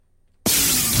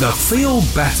The Feel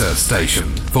Better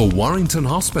station for Warrington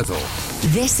Hospital.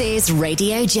 This is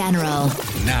Radio General.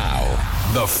 Now,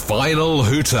 the final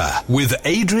Hooter with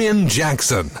Adrian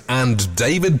Jackson and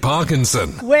David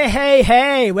Parkinson.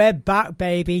 We're back,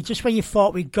 baby. Just when you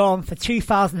thought we'd gone for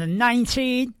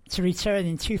 2019 to return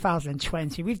in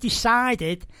 2020, we've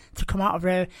decided to come out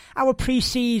of our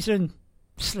pre-season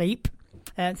sleep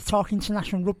to talk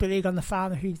International Rugby League on the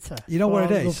final Hooter. You know where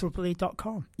it is?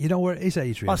 loverugbyleague.com. You know where it is,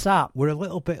 Adrian? What's that? We're a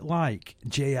little bit like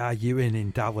J.R. Ewing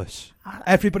in Dallas.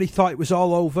 Everybody thought it was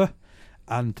all over,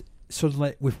 and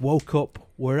suddenly we've woke up,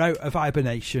 we're out of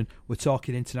hibernation, we're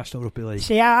talking International Rugby League.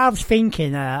 See, I was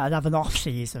thinking I'd have an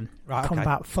off-season, come okay.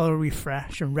 back full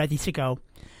refresh and ready to go.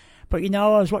 But, you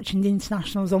know, I was watching the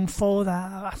internationals unfold,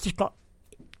 I've just got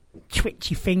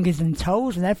twitchy fingers and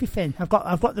toes and everything. I've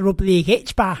got the rugby league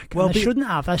itch back. Well, I shouldn't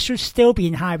have. I should still be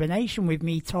in hibernation with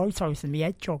me toys and me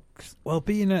head jugs. Well,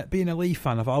 being a Leigh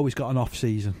fan, I've always got an off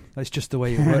season. That's just the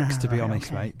way it works, to be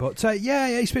honest, mate. But yeah,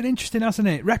 it's been interesting, hasn't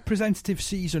it? Representative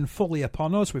season fully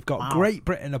upon us. We've got Great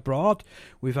Britain abroad.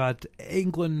 We've had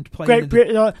England playing. Great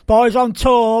Britain, boys on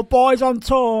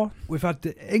tour. We've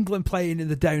had England playing in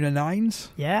the Downer Nines.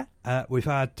 Yeah. We've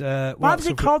had. Why was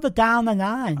it called the Downer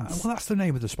Nines? Well, that's the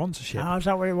name of the sponsorship. Oh, is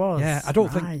that what it was? Yeah, I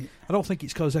don't think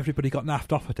it's because everybody got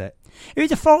naffed off at it. Who'd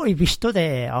have thought we'd be stood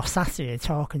here or sat here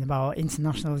talking about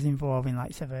internationals involving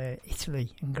like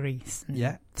Italy and Greece,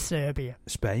 and Serbia,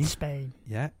 Spain,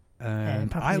 yeah. Papua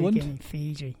Ireland, New Guinea,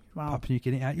 Fiji. Wow. Papua New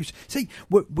Guinea. See,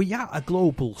 we are a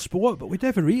global sport, but we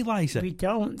never realise it. We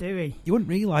don't, do we? You wouldn't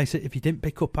realise it if you didn't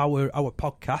pick up our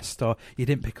podcast or you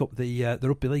didn't pick up the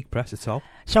Rugby League Press at all.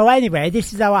 So anyway,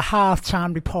 this is our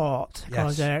half-time report.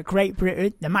 Yes. Because Great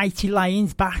Britain, the Mighty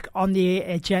Lions, back on the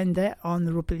agenda on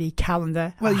the Rugby League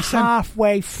calendar. Well, you're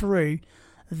halfway through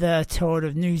the tour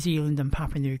of New Zealand and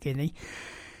Papua New Guinea.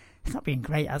 It's not been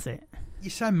great, has it? You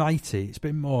say mighty. It's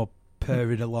been more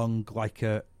purring along like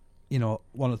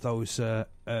one of those,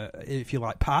 if you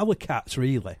like, parlour cats,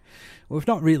 really. We've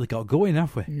not really got going,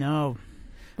 have we? No.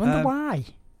 Wonder why.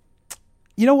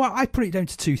 You know what? I put it down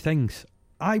to two things.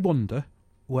 I wonder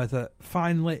whether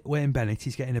finally Wayne Bennett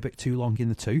is getting a bit too long in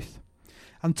the tooth.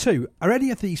 And two, are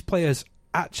any of these players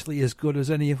actually as good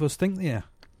as any of us think they are?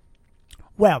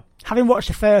 Well, having watched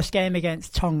the first game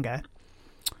against Tonga,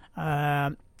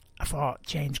 I thought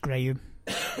James Graham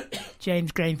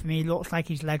for me looks like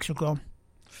his legs are gone.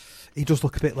 He does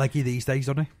look a bit leggy these days,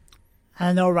 doesn't he?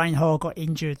 I know Ryan Hall got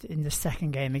injured in the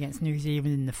second game against New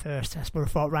Zealand in the first test, but I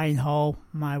thought Ryan Hall,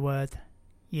 my word,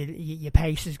 your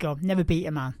pace is gone. Never beat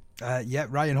a man.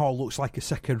 Ryan Hall looks like a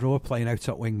second rower playing out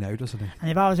at wing now, doesn't he?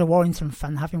 And if I was a Warrington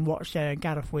fan, having watched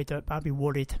Gareth Widdop, I'd be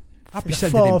worried. I'd be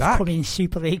sending him back. Forthcoming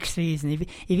Super League season. If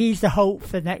he's the hope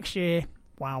for next year,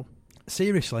 wow.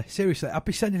 Seriously, I'd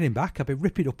be sending him back. I'd be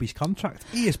ripping up his contract.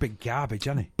 He has been garbage,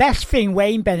 hasn't he? Best thing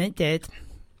Wayne Bennett did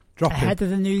ahead of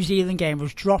the New Zealand game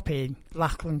was dropping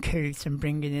Lachlan Coote and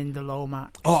bringing in the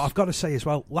Lomax. Oh, I've got to say as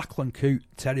well, Lachlan Coote,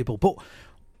 terrible. But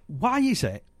why is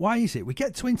it? We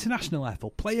get to international level,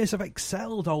 players have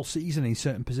excelled all season in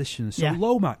certain positions. So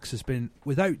Lomax has been,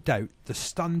 without doubt, the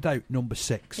standout number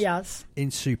 6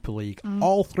 in Super League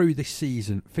all through this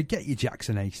season. Forget your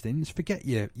Jackson Hastings, forget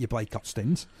your Blake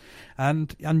Austins.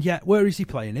 And yet, where is he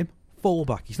playing him?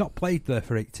 Fullback. He's not played there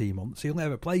for 18 months. He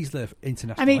never plays there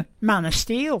internationally. I mean, man of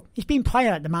steel. He's been playing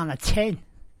at the man of tin,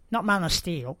 not man of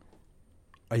steel.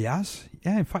 Oh, he has.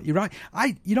 Yeah, in fact, you're right.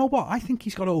 You know what? I think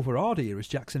he's got overawed here as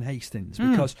Jackson Hastings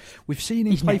because we've seen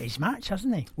him play. He's met his match,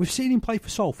 hasn't he? We've seen him play for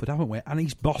Salford, haven't we? And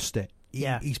he's bossed it.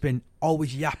 He's been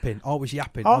always yapping. Or He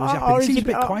seems a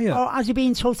bit quiet. Or has he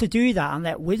been told to do that and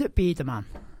let Widdop be the man?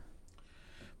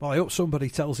 Well, I hope somebody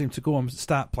tells him to go and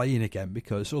start playing again,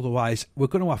 because otherwise we're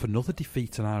going to have another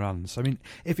defeat on our hands. I mean,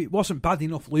 if it wasn't bad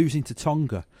enough losing to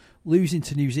Tonga, losing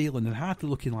to New Zealand and hardly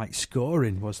looking like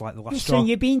scoring was like the last straw.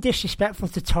 You're being disrespectful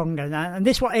to Tonga, and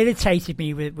this what irritated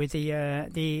me with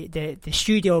the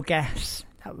studio guests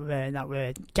that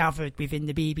were gathered within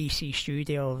the BBC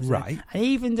studios. Right. And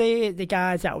even the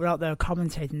guys that were out there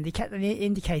commentating, they kept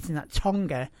indicating that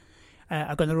Tonga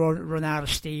are going to run out of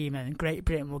steam and Great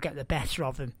Britain will get the better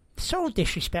of them. So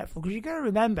disrespectful, because you've got to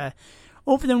remember,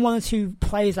 other than one or two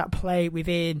players that play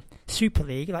within Super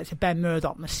League, like Ben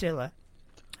Murdoch-Masila,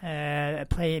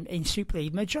 playing in Super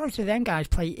League. Majority of them guys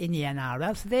play in the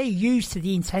NRL, so they're used to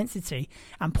the intensity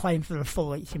and playing for the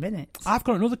full 80 minutes. I've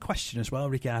got another question as well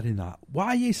regarding that.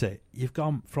 Why is it you've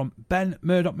gone from Ben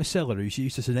Murdoch-Masila, who's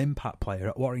used as an impact player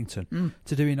at Warrington,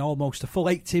 to doing almost a full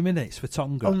 80 minutes for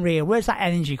Tonga? Unreal. Where's that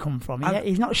energy come from?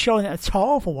 He's not showing it at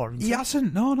all for Warrington. He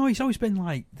hasn't. No, he's always been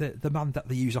like the man that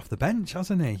they use off the bench,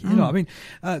 hasn't he? You know what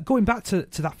I mean? Going back to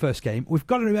that first game, we've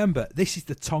got to remember this is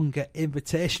the Tonga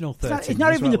Invitational 13. It's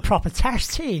not even the proper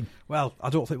test team. Well, I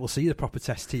don't think we'll see the proper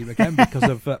test team again because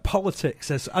of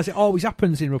politics, as it always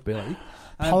happens in rugby league.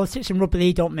 Politics and rugby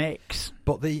league don't mix.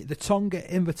 But the Tonga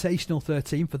Invitational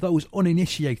 13, for those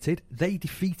uninitiated, they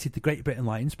defeated the Great Britain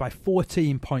Lions by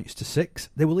 14 points to 6.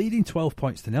 They were leading 12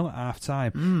 points to 0 at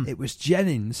half-time. It was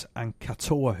Jennings and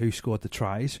Katoa who scored the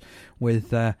tries,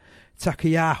 with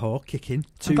Takiyaho kicking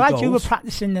 2 goals. I'm glad you were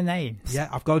practising the names. Yeah,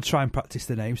 I've got to try and practice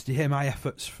the names. Did you hear my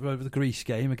efforts for the Greece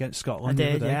game against Scotland?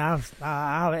 I did, yeah.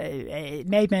 It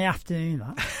made my afternoon,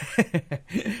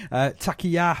 that.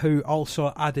 Takiyaho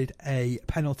also added a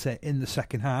penalty in the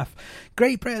second half.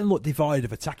 Great Britain looked devoid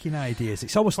of attacking ideas.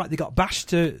 It's almost like they got bashed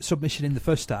to submission in the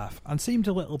first half and seemed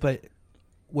a little bit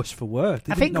worse for wear.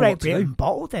 I think Great Britain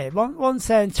bottled it. Once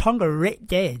Tonga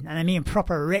ripped in, and I mean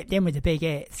proper ripped in with the big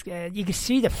hits, you could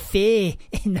see the fear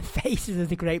in the faces of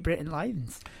the Great Britain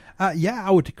Lions. Yeah,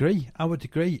 I would agree.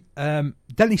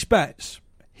 Dennis Betts,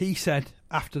 he said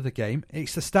after the game,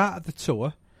 it's the start of the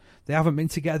tour. They haven't been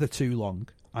together too long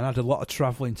and had a lot of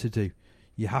travelling to do.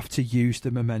 You have to use the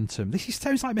momentum.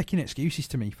 Sounds like making excuses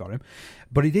to me for him.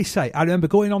 But he did say, I remember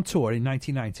going on tour in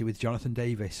 1990 with Jonathan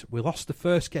Davis. We lost the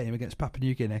first game against Papua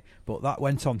New Guinea, but that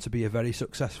went on to be a very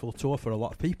successful tour for a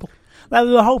lot of people. Well,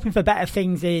 we were hoping for better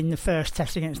things in the first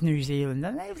test against New Zealand,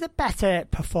 and it was a better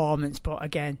performance, but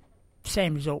again,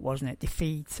 same result, wasn't it?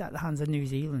 Defeat at the hands of New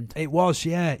Zealand. It was,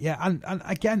 yeah. And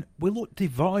again, we look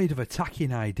devoid of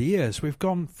attacking ideas. We've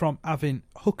gone from having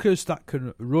hookers that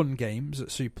can run games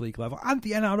at Super League level and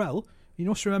the NRL. You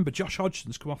must remember Josh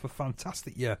Hodgson's come off a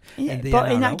fantastic year in the but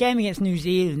NRL. In that game against New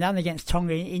Zealand and against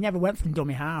Tonga, he never went from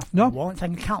dummy half. No. Once. I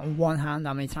can count on one hand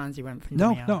how many times he went from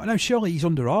dummy half. No, surely he's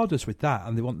under orders with that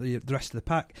and they want the rest of the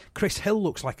pack. Chris Hill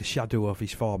looks like a shadow of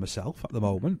his former self at the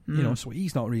moment, so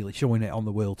he's not really showing it on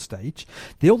the world stage.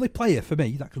 The only player for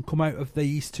me that can come out of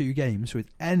these two games with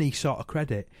any sort of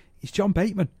credit is John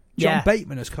Bateman. John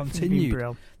Bateman has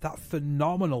continued that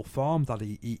phenomenal form that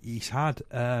he's had.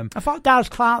 I thought Daz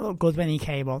Clark looked good when he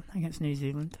came on against New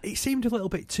Zealand. It seemed a little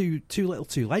bit too little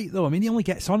too late, though. I mean, he only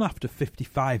gets on after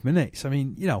 55 minutes. I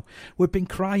mean, we've been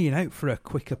crying out for a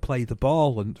quicker play the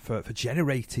ball and for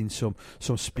generating some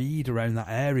speed around that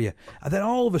area. And then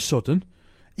all of a sudden,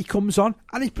 he comes on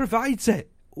and he provides it.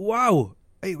 Wow.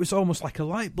 It was almost like a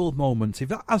light bulb moment. If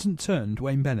that hasn't turned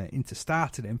Wayne Bennett into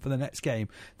starting him for the next game,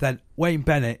 then Wayne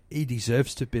Bennett, he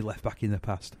deserves to be left back in the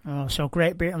past. Oh, so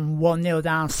Great Britain 1-0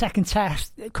 down. Second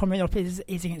test coming up is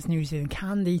against New Zealand.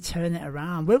 Can he turn it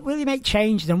around? Will he make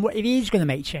changes? And if he's going to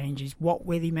make changes, what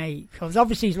will he make? Because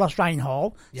obviously he's lost Ryan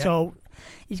Hall, so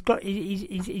he's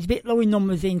a bit low in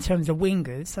numbers in terms of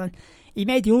wingers, and he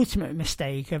made the ultimate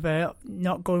mistake of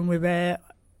not going with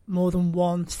more than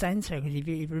one centre, because if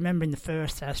you remember in the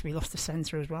first test we lost the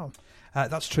centre as well.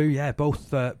 That's true, yeah.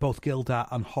 Both Gildart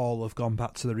and Hall have gone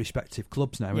back to their respective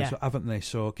clubs now, haven't they?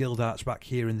 So Gildart's back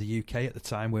here in the UK at the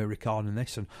time we're recording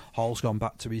this, and Hall's gone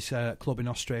back to his club in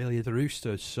Australia, the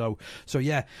Roosters. So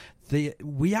yeah,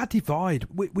 we are divided.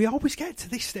 We always get to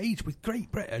this stage with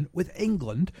Great Britain, with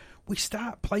England, we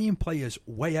start playing players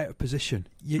way out of position.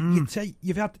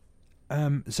 You've had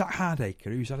Zach Hardacre,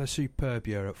 who's had a superb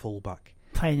year at fullback.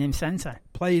 Playing in centre.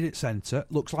 Played at centre.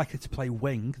 Looks likely to play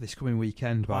wing this coming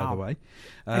weekend, by the way.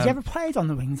 Has he ever played on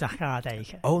the wing, Zach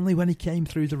Hardacre? Only when he came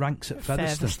through the ranks at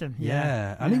Featherstone.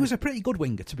 Yeah. And he was a pretty good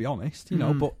winger, to be honest,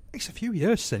 but it's a few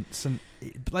years since. And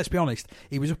let's be honest,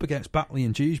 he was up against Batley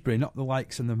and Dewsbury, not the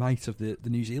likes and the might of the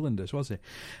New Zealanders, was he?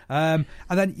 And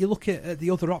then you look at the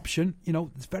other option,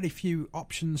 there's very few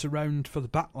options around for the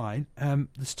back line.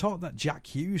 There's talk that Jack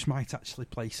Hughes might actually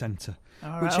play centre,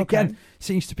 which again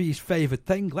seems to be his favoured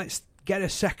thing. Let's get a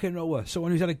second rower,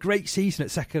 someone who's had a great season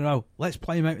at second row. Let's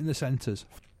play him out in the centres.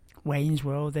 Wayne's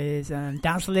World is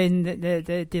dazzling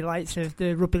the delights of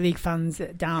the rugby league fans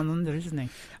down under, isn't he?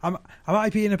 Am I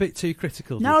being a bit too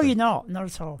critical? No, you're not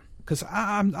at all. Because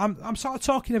I'm sort of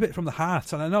talking a bit from the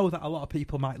heart, and I know that a lot of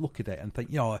people might look at it and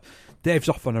think, Dave's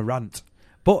off on a rant.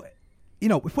 But,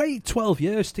 we've waited 12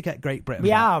 years to get Great Britain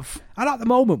back. Have. And at the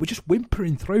moment, we're just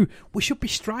whimpering through. We should be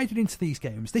striding into these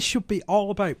games. This should be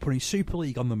all about putting Super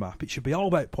League on the map. It should be all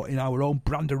about putting our own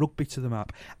brand of rugby to the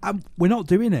map. And we're not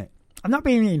doing it. I'm not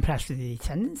being impressed with the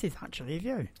attendances, actually, have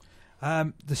you?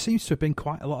 There seems to have been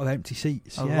quite a lot of empty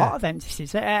seats. A lot of empty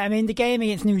seats. I mean, the game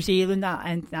against New Zealand,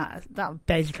 that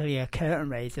basically a curtain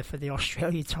raiser for the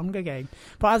Australia-Tonga game.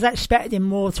 But I was expecting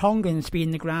more Tongans to be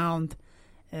in the ground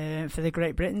for the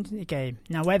Great Britain game.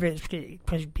 Now, whether it's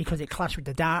because it clashed with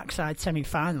the dark side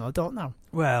semi-final, I don't know.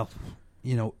 Well,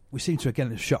 we seem to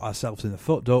again have shot ourselves in the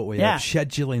foot, don't we? Yeah. Of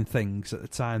scheduling things at the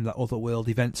time that other world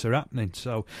events are happening.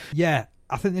 So, yeah,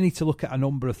 I think they need to look at a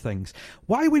number of things.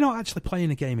 Why are we not actually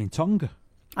playing a game in Tonga?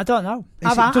 I don't know.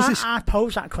 I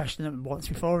posed that question once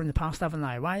before in the past, haven't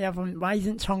I? Why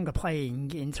isn't Tonga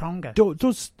playing in Tonga?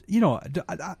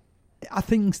 Are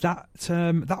things that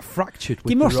fractured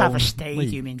with they must their have own a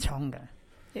stadium league? in Tonga.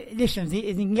 Listen, if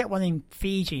you can get one in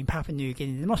Fiji and Papua New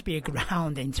Guinea, there must be a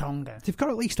ground in Tonga. They've got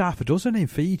at least half a dozen in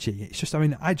Fiji. It's just,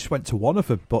 I just went to one of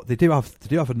them, but they do have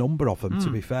a number of them. To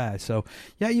be fair, so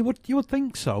yeah, you would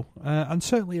think so, and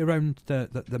certainly around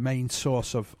the main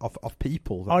source of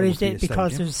people. Or is it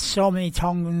because there's so many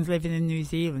Tongans living in New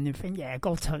Zealand? You think, yeah,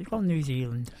 go New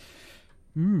Zealand.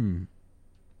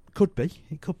 Could be.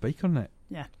 It could be, couldn't it?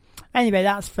 Yeah. Anyway,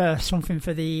 that's something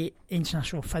for the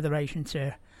International Federation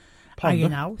to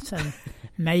hanging out, and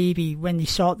maybe when they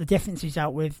sort the differences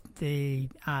out with the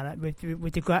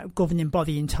governing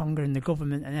body in Tonga and the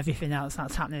government and everything else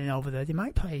that's happening over there, they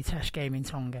might play a test game in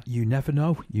Tonga. You never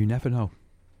know.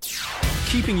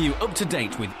 Keeping you up to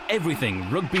date with everything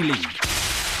rugby league.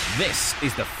 This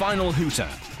is the Final Hooter.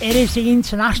 It is the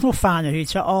International Final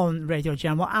Hooter on Radio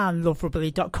General and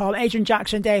LoveRugbyLeague.com. Adrian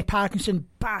Jackson, Dave Parkinson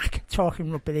back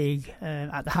talking rugby league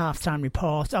at the halftime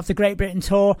report of the Great Britain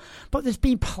tour. But there's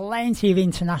been plenty of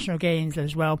international games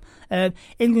as well.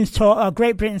 England's tour,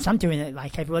 Great Britain. I'm doing it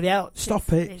like everybody else.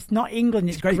 Stop it. It's not England.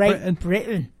 It's Great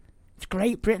Britain. It's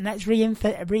Great Britain. Let's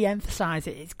re-emphasise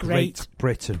it. It's Great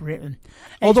Britain.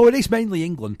 Although it is mainly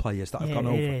England players that have gone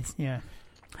over. It is, yeah.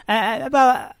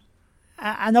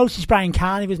 I noticed Brian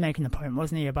Carney was making the point,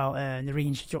 wasn't he, about the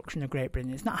reintroduction of Great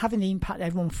Britain. It's not having the impact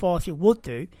everyone thought it would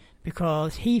do,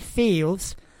 because he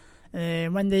feels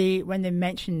when they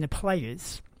mention the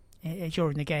players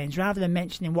during the games, rather than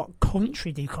mentioning what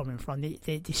country they're coming from,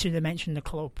 they should have mentioned the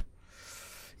club.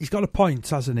 He's got a point,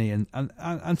 hasn't he? And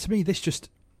to me, this just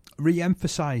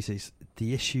re-emphasises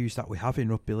the issues that we have in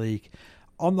rugby league.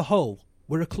 On the whole,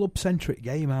 we're a club-centric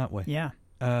game, aren't we? Yeah.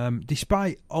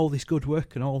 Despite all this good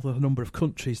work and all the number of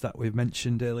countries that we've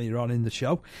mentioned earlier on in the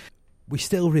show, we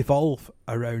still revolve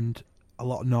around a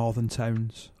lot of northern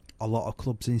towns, a lot of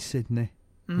clubs in Sydney,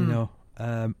 and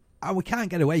we can't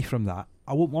get away from that.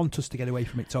 I wouldn't want us to get away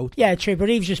from it totally. Yeah, true, but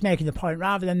he was just making the point,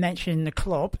 rather than mentioning the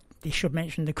club, they should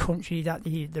mention the country that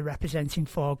they're representing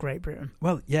for Great Britain.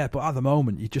 Well, yeah, but at the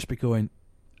moment, you'd just be going,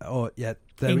 oh, yeah,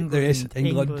 there is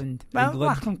England. Well,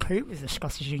 Lachlan Coote was the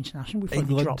Scottish international before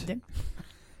they dropped him.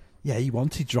 Yeah, he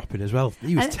wanted dropping as well.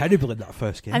 He was terrible in that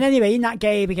first game. And anyway, in that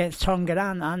game against Tonga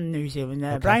and New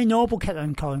Zealand, Brian Noble kept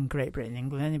on calling Great Britain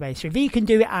England anyway. So if he can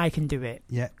do it, I can do it.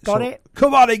 Yeah, Got it?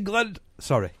 Come on, England!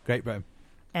 Sorry, Great Britain.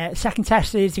 Second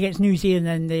test is against New Zealand,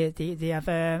 and they have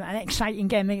an exciting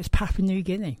game against Papua New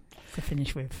Guinea to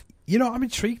finish with. I'm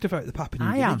intrigued about the Papua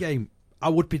New Guinea game. I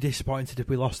would be disappointed if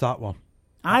we lost that one.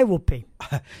 I would be.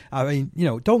 I mean,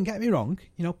 don't get me wrong.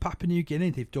 Papua New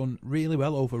Guinea, they've done really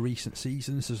well over recent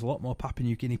seasons. There's a lot more Papua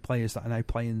New Guinea players that are now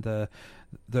playing the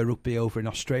rugby over in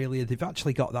Australia. They've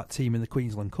actually got that team in the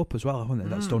Queensland Cup as well, haven't they?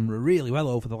 That's done really well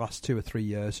over the last 2 or 3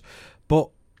 years.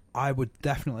 But I would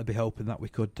definitely be hoping that we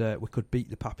could beat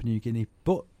the Papua New Guinea.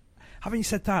 But having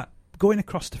said that, going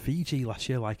across to Fiji last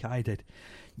year like I did,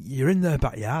 you're in their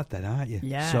backyard then, aren't you?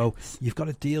 Yeah. So you've got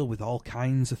to deal with all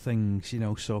kinds of things,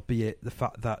 so be it the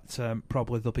fact that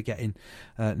probably they'll be getting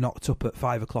knocked up at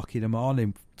 5 o'clock in the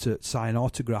morning to sign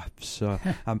autographs,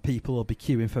 and people will be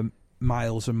queuing for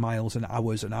miles and miles and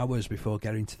hours before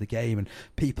getting to the game, and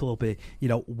people will be,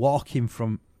 walking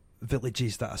from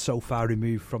villages that are so far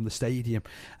removed from the stadium.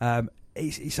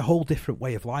 It's a whole different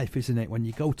way of life, isn't it? When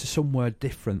you go to somewhere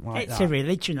different like that. It's a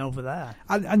religion over there.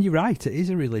 And you're right, it is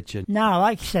a religion. Now,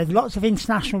 like you said, lots of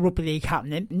international rugby league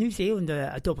happening. New Zealand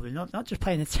are doubling up, not just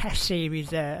playing a test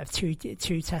series of two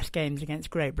test games against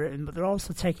Great Britain, but they're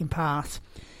also taking part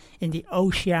in the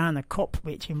Oceania Cup,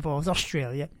 which involves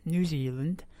Australia, New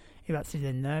Zealand. Who else is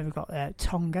in there? We've got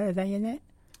Tonga, are they in it?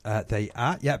 They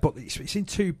are, yeah, but it's in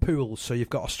 2 pools. So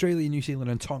you've got Australia, New Zealand,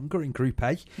 and Tonga in Group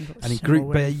A, and in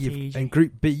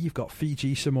Group B you've got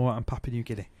Fiji, Samoa, and Papua New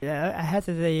Guinea. Ahead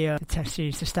of the Test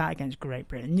series to start against Great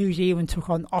Britain, New Zealand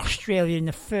took on Australia in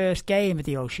the first game of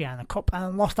the Oceania Cup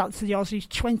and lost out to the Aussies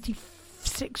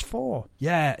 6-4.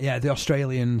 Yeah, the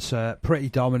Australians pretty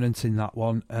dominant in that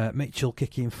one. Mitchell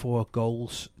kicking 4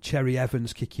 goals, Cherry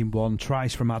Evans kicking 1,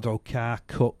 tries from Adokar,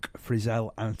 Cook,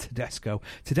 Frizzell and Tedesco.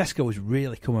 Tedesco has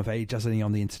really come of age, hasn't he,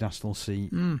 on the international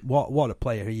scene? What a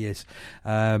player he is.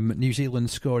 New Zealand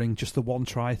scoring just the 1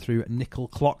 try through Nickel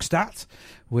Clockstadt,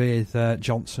 with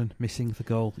Johnson missing the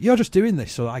goal. You're just doing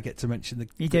this so that I get to mention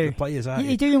the players, aren't you?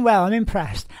 You're doing well, I'm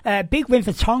impressed. Big win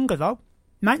for Tonga, though.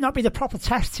 Might not be the proper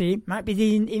test team, might be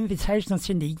the invitational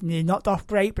team. They knocked off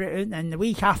Great Britain, and the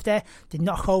week after, they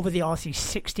knock over the Aussies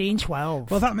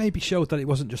 16-12. Well, that maybe showed that it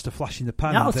wasn't just a flash in the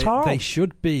pan. Not at all. They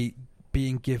should be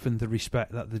being given the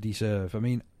respect that they deserve. I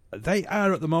mean, they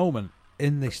are at the moment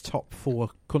in this top 4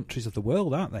 countries of the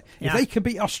world, aren't they? Yeah. If they can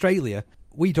beat Australia,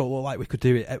 we don't look like we could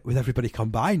do it with everybody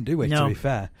combined, do we, No. to be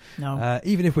fair? No.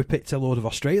 Even if we picked a load of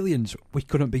Australians, we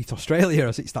couldn't beat Australia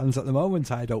as it stands at the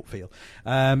moment, I don't feel.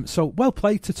 So, well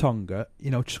played to Tonga,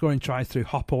 scoring tries through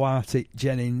Hopewati,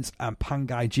 Jennings and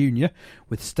Pangai Jr.,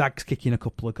 with Staggs kicking a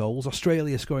couple of goals.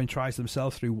 Australia scoring tries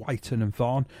themselves through Whiten and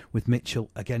Vaughan, with Mitchell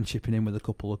again chipping in with a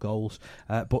couple of goals.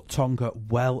 But Tonga,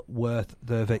 well worth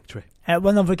their victory.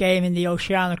 One other game in the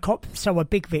Oceania Cup, so a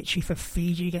big victory for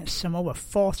Fiji against Samoa,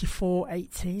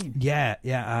 44-18. Yeah,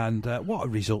 and what a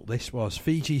result this was.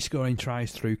 Fiji scoring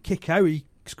tries through Kikau, he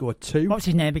scored 2. What's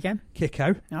his name again?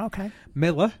 Kikau. Okay.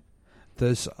 Miller.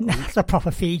 There's That's a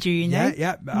proper Fiji name.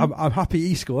 Yeah, I'm happy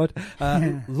he scored.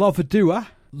 Lovadua,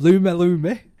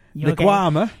 Lume, You're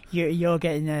Niguama, You're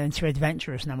getting into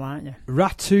adventurous now, aren't you?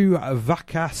 Ratu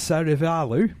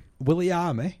Vakasarivalu,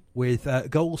 Williame, with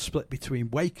goals split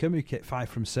between Wakeham, who kicked 5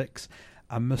 from 6,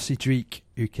 and Musi Dreek,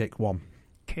 who kicked 1.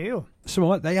 Cool.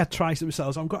 Samoa, they had tries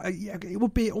themselves. It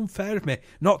would be unfair of me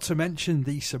not to mention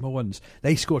these Samoans.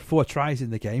 They scored 4 tries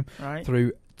in the game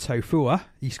through Tofua,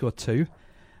 he scored 2,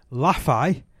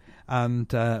 Lafai and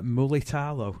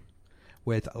Mulitalo,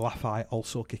 with Lafai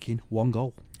also kicking 1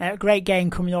 goal. Great game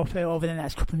coming up over the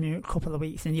next couple of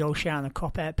weeks in the Oceania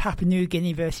Cup. Papua New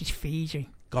Guinea versus Fiji.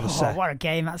 Gotta say, what a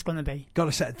game that's going to be.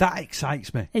 Gotta say, that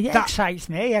excites me. It excites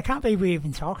me. I can't believe we're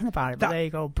even talking about it, but there you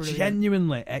go. Brilliant.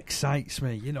 Genuinely excites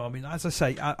me. As I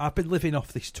say, I've been living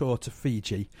off this tour to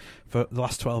Fiji for the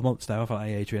last 12 months now, haven't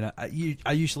I, Adrian?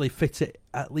 I usually fit it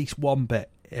at least one bit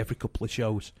every couple of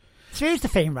shows. So here's the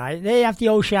thing, right? They have the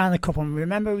Oceania Cup, and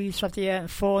remember we used to have the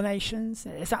 4 nations.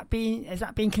 Has that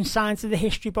been consigned to the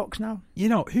history books now?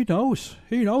 Who knows?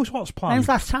 Who knows what's planned? When's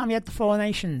the last time we had the 4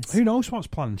 nations? Who knows what's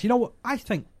planned? You know what? I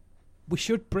think we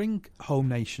should bring home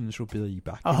nations rugby league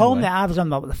back. Home that I was on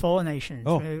about the 4 nations.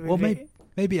 Oh, well,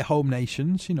 maybe a home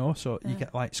nations. So you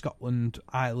get like Scotland,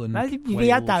 Ireland. Well, we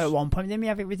Wales. had that at one point. Didn't we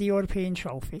have it with the European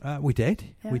trophy? We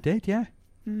did. Yeah. We did. Yeah.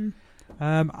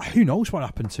 Who knows what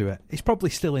happened to it? It's probably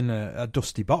still in a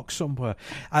dusty box somewhere.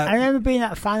 I remember being at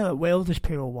the final at Wilders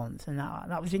Pool once, and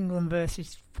that was England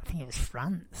versus, I think it was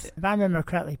France. If I remember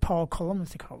correctly, Paul Cullen was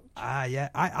the coach. Yeah.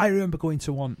 I remember going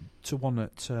to one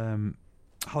at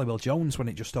Halliwell Jones when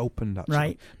it just opened, actually.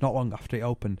 Right. Not long after it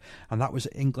opened. And that was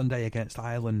England Day against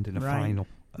Ireland in a final.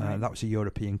 That was a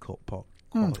European Cup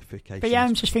qualification. But yeah,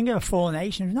 I'm just thinking of 4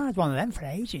 nations. We've not had one of them for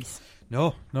ages.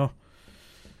 No.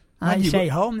 And you say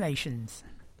home nations.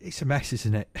 It's a mess,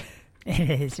 isn't it?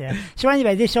 It is, yeah. So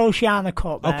anyway, this Oceania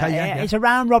Cup, it's a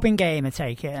round-robin game, I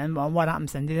take it. And what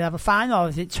happens then? Do they have a final, or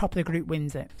is it top of the group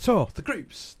wins it? So, the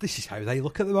groups, this is how they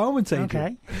look at the moment,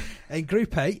 Adrian. Okay. In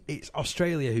Group A, it's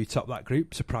Australia who top that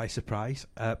group. Surprise, surprise.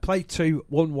 Played 2,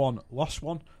 won 1, lost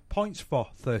 1. Points for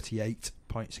 38,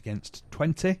 points against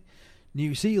 20.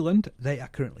 New Zealand, they are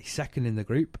currently second in the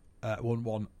group. Won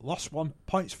 1, lost 1.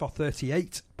 Points for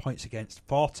 38, points against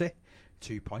 40,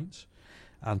 2 points.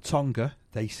 And Tonga,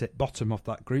 they sit bottom of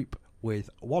that group with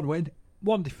 1 win,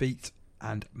 1 defeat,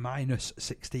 and minus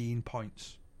 16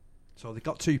 points. So they've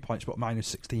got 2 points, but minus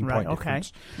 16 point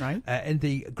difference. Right. In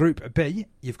the Group B,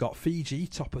 you've got Fiji,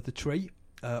 top of the tree.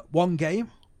 1 game,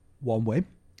 1 win,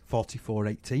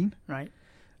 44-18. Right.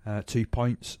 2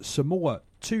 points. Samoa,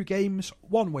 2 games,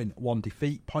 1 win, 1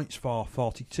 defeat. Points for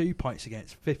 42, points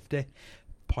against 50.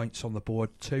 Points on the board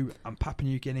 2, and Papua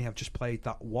New Guinea have just played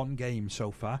that 1 game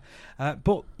so far.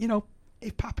 But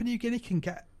if Papua New Guinea can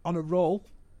get on a roll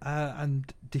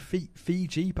and defeat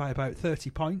Fiji by about 30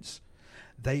 points,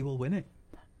 they will win it.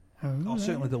 Or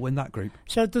certainly they'll win that group.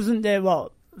 So doesn't they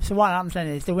what? So what happens then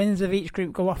is the winners of each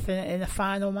group go off in a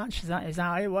final match. Is that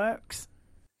how it works?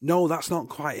 No, that's not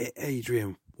quite it,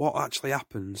 Adrian. What actually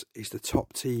happens is the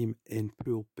top team in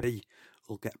Pool B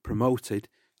will get promoted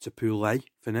to Pool A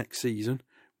for next season,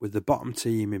 with the bottom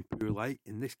team in Pool A,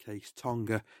 in this case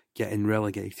Tonga, getting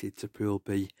relegated to Pool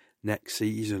B next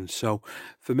season. So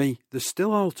for me, there's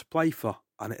still all to play for.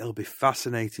 and it'll be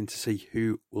fascinating to see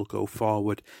who will go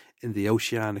forward in the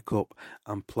Oceania Cup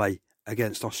and play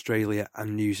against Australia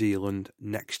and New Zealand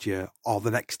next year, or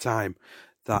the next time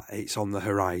that it's on the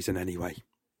horizon anyway.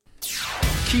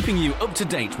 Keeping you up to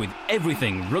date with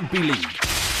everything rugby league.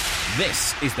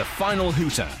 This is the Final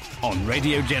Hooter on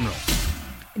Radio General.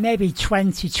 Maybe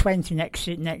 2020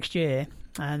 next year,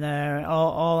 and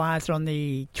all eyes are on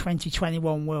the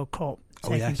 2021 World Cup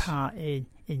taking part in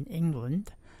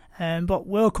England. But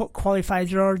World Cup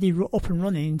qualifiers are already up and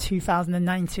running in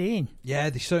 2019. Yeah,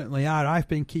 they certainly are. I've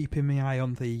been keeping my eye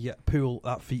on the pool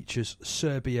that features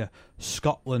Serbia,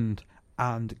 Scotland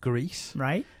and Greece.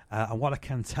 Right. And what I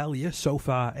can tell you so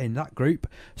far in that group,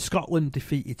 Scotland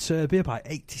defeated Serbia by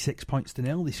 86 points to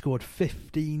 0. They scored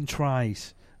 15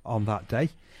 tries on that day.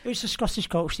 Who's the Scottish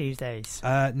coach these days?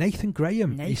 Nathan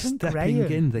Graham. He's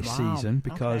stepping in this season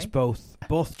because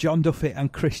both John Duffy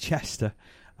and Chris Chester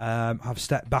have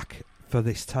stepped back for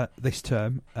this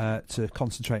term to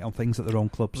concentrate on things at their own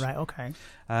clubs. Right, okay.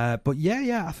 But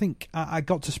yeah, I think I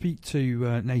got to speak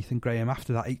to Nathan Graham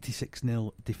after that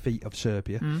 86-0 defeat of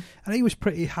Serbia, and he was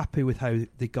pretty happy with how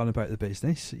they'd gone about the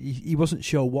business. He wasn't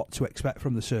sure what to expect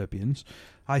from the Serbians.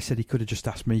 I said he could have just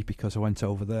asked me because I went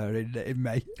over there in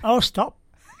May. Oh, stop.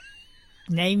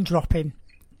 Name dropping.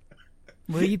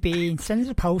 Where you been? Send us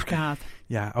a postcard.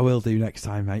 Yeah, I will do next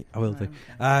time, mate. I will do.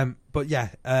 But yeah,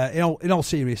 in all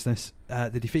seriousness,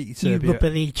 they defeated Serbia. You rugby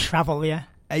league travel, yeah.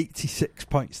 86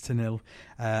 points to 0,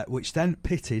 which then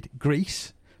pitted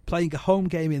Greece, playing a home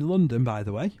game in London, by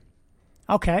the way.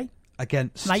 Okay.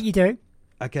 Against, like you do.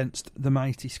 Against the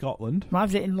mighty Scotland. Why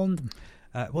was it in London?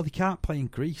 Well, they can't play in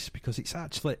Greece because it's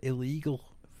actually illegal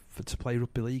to play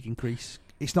rugby league in Greece.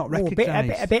 It's not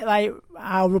recognised. A bit like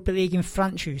how rugby league in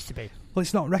France used to be. Well,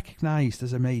 it's not recognised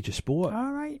as a major sport.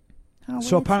 All right.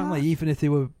 So apparently, even if they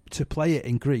were to play it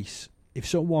in Greece, if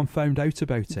someone found out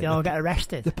about it, they'll get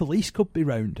arrested. The police could be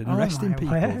round and arresting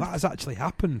people. Word. That has actually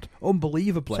happened.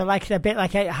 Unbelievably. So a bit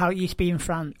like how it used to be in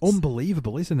France.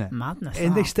 Unbelievable, isn't it? Madness.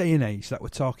 In this day and age that we're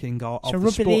talking of so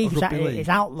the sport of rugby league. Is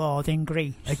outlawed in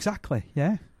Greece. Exactly,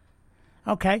 yeah.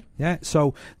 Okay. Yeah,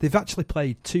 so they've actually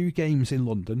played 2 games in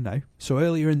London now. So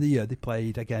earlier in the year, they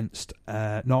played against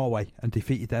Norway and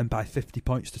defeated them by 50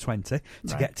 points to 20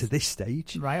 to get to this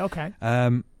stage. Right, okay.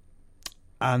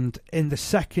 And in the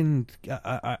second,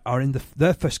 or in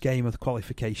their first game of the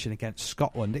qualification against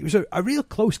Scotland, it was a real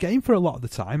close game for a lot of the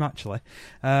time, actually.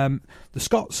 The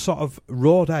Scots sort of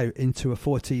roared out into a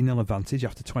 14-0 advantage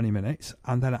after 20 minutes,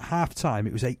 and then at half-time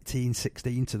it was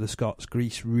 18-16 to the Scots.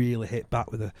 Greece really hit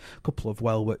back with a couple of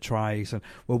well-worked tries, and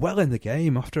were well in the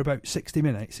game. After about 60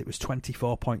 minutes, it was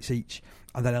 24 points each.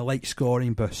 And then a late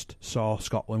scoring burst saw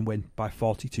Scotland win by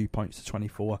 42 points to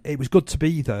 24. It was good to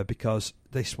be there because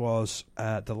this was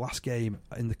the last game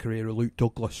in the career of Luke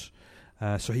Douglas.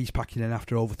 So he's packing in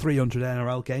after over 300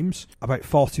 NRL games, about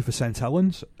 40 for St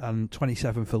Helens and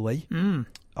 27 for Leigh.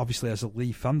 Obviously, as a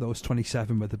Leigh fan, those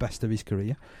 27 were the best of his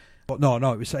career. But no,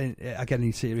 it was, again,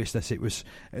 in seriousness, it was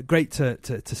great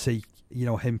to see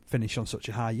him finish on such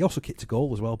a high. He also kicked a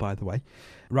goal as well, by the way.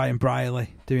 Ryan Brierley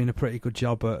doing a pretty good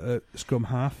job at scrum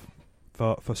half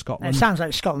for Scotland. It sounds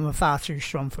like Scotland were far too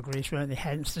strong for Greece, weren't they?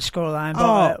 Hence the scoreline.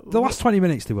 The last 20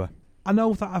 minutes they were. I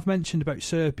know that I've mentioned about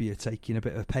Serbia taking a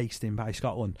bit of a pasting by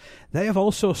Scotland. They have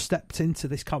also stepped into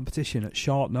this competition at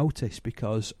short notice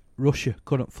because Russia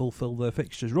couldn't fulfil their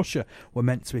fixtures. Russia were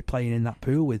meant to be playing in that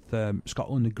pool with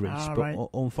Scotland and Greece, but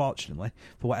unfortunately,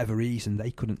 for whatever reason,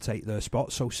 they couldn't take their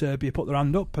spot. So Serbia put their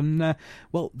hand up, and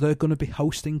they're going to be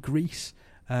hosting Greece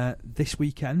this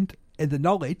weekend in the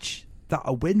knowledge that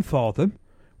a win for them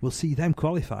will see them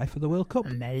qualify for the World Cup.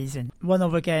 Amazing. One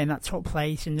other game that took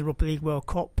place in the Rugby League World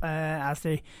Cup as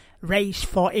the race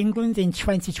for England in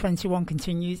 2021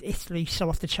 continues. Italy saw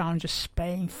off the challenger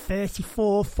Spain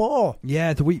 34-4.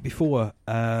 Yeah, the week before,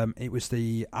 it was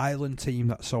the Ireland team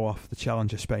that saw off the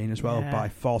challenger Spain as well by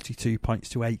 42 points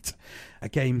to 8. A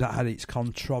game that had its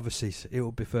controversies, it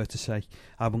would be fair to say,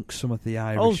 amongst some of the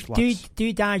Irish lads.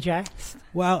 Do digest.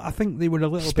 Well, I think they were a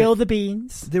little Spill the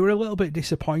beans. They were a little bit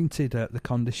disappointed at the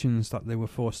conditions that they were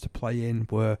forced to play in,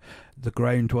 where the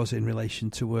ground was in relation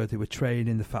to where they were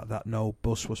training, the fact that no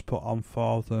bus was put on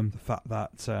for them, the fact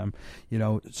that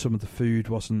some of the food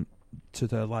wasn't to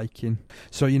their liking.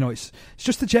 So it's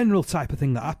just the general type of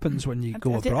thing that happens when you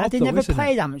go abroad. Had they never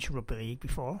played amateur rugby league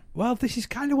before? Well, this is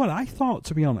kind of what I thought,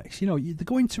 to be honest. They're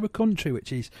going to a country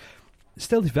which is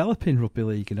still developing rugby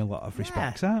league in a lot of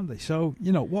respects, aren't they? So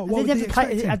what were they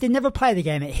expecting? Had they never played the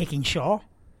game at Hickinshaw?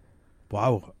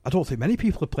 Wow, I don't think many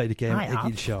people have played a game at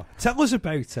Higginshaw. Tell us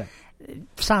about it.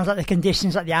 Sounds like the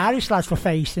conditions that the Irish lads were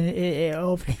facing.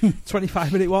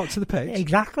 25-minute walk to the pitch.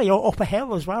 Exactly, or up a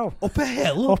hill as well. Up a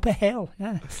hill? Up a hill,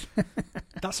 yes.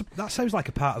 That sounds like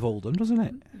a part of Oldham, doesn't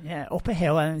it? Yeah, up a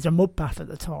hill, and there's a mud bath at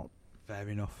the top. Fair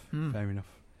enough, fair enough.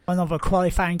 Another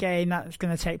qualifying game that's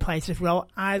going to take place as well,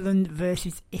 Ireland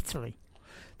versus Italy.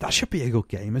 That should be a good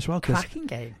game as well. Cracking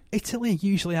game. Italy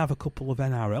usually have a couple of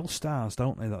NRL stars,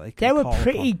 don't they? They were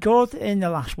pretty good in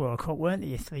the last World Cup, weren't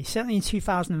they, Italy? Certainly in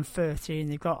 2013.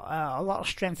 They've got a lot of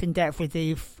strength in depth with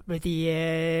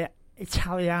the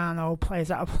Italiano players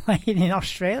that are playing in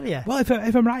Australia. Well, if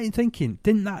I'm right in thinking,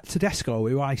 didn't that Tedesco,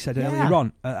 who I said earlier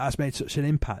on, has made such an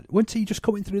impact? Wasn't he just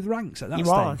coming through the ranks at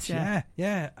that stage?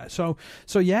 Yeah. So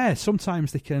yeah,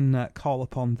 sometimes they can call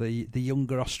upon the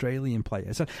younger Australian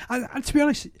players. And to be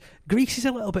honest, Greece is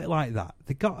a little bit like that.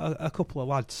 They've got a couple of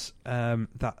lads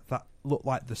that look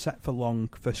like they're set for long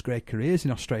first-grade careers in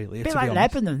Australia. A bit like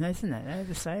Lebanon, isn't it? They're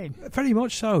the same. Very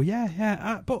much so,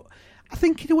 yeah. But I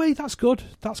think in a way that's good.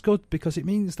 That's good because it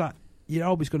means that you're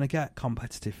always going to get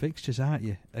competitive fixtures, aren't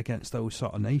you, against those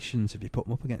sort of nations if you put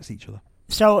them up against each other.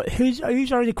 So who's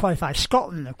already qualified?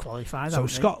 Scotland have qualified. So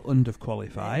Scotland have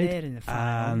qualified, they're in the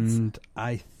finals. And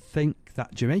I think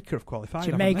that Jamaica have qualified.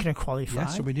 Jamaica have qualified. Yeah,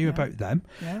 so we knew about them.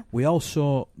 Yeah. We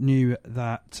also knew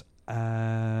that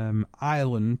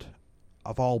Ireland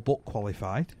have all but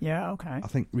qualified. Yeah, okay. I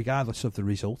think regardless of the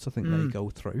results, I think they go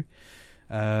through.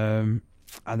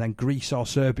 And then Greece or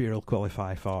Serbia will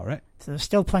qualify for it. So there's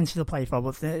still plenty to play for,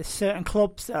 but there's certain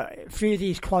clubs through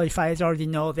these qualifiers already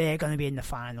know they're going to be in the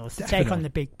finals to take on the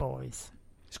big boys.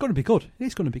 It's going to be good.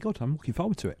 It's going to be good. I'm looking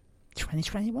forward to it.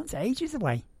 2021's ages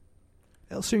away.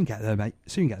 It'll soon get there, mate.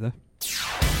 Soon get there.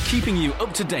 Keeping you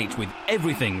up to date with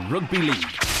everything rugby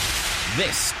league.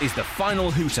 This is the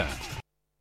Final Hooter